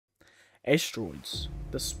Asteroids,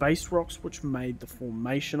 the space rocks which made the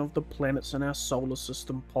formation of the planets in our solar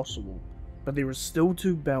system possible, but there are still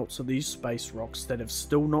two belts of these space rocks that have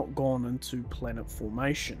still not gone into planet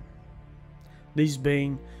formation. These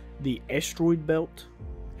being the Asteroid belt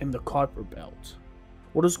and the Kuiper Belt.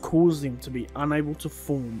 What has caused them to be unable to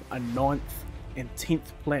form a 9th and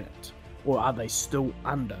 10th planet, or are they still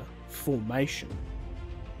under formation?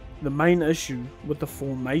 The main issue with the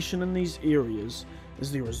formation in these areas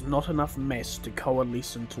is there is not enough mass to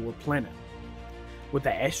coalesce into a planet, with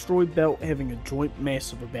the asteroid belt having a joint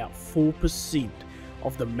mass of about 4%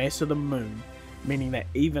 of the mass of the moon, meaning that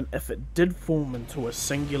even if it did form into a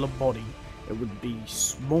singular body, it would be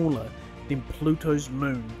smaller than Pluto's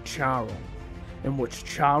moon Charon, in which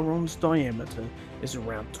Charon's diameter is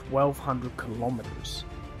around 1200 kilometers,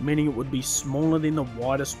 meaning it would be smaller than the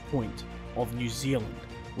widest point of New Zealand,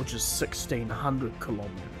 which is 1600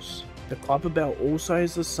 kilometers. The Kuiper Belt also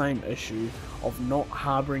has the same issue of not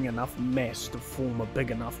harboring enough mass to form a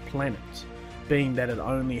big enough planet, being that it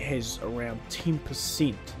only has around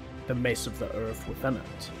 10% the mass of the Earth within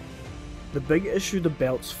it. The big issue the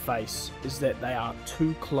belts face is that they are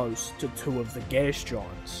too close to two of the gas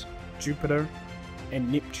giants, Jupiter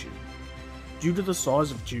and Neptune. Due to the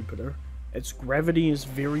size of Jupiter, its gravity is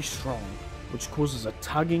very strong, which causes a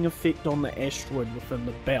tugging effect on the asteroid within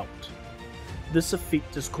the belt. This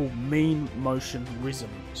effect is called mean motion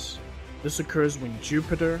resonance. This occurs when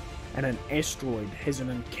Jupiter and an asteroid has an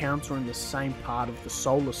encounter in the same part of the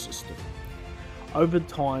solar system. Over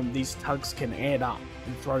time, these tugs can add up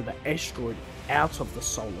and throw the asteroid out of the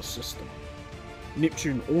solar system.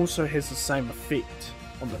 Neptune also has the same effect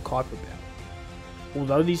on the Kuiper Belt.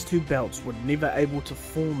 Although these two belts were never able to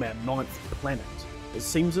form our 9th planet, it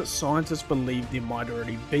seems that scientists believe there might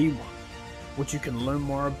already be one, which you can learn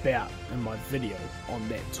more about in my video on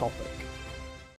that topic.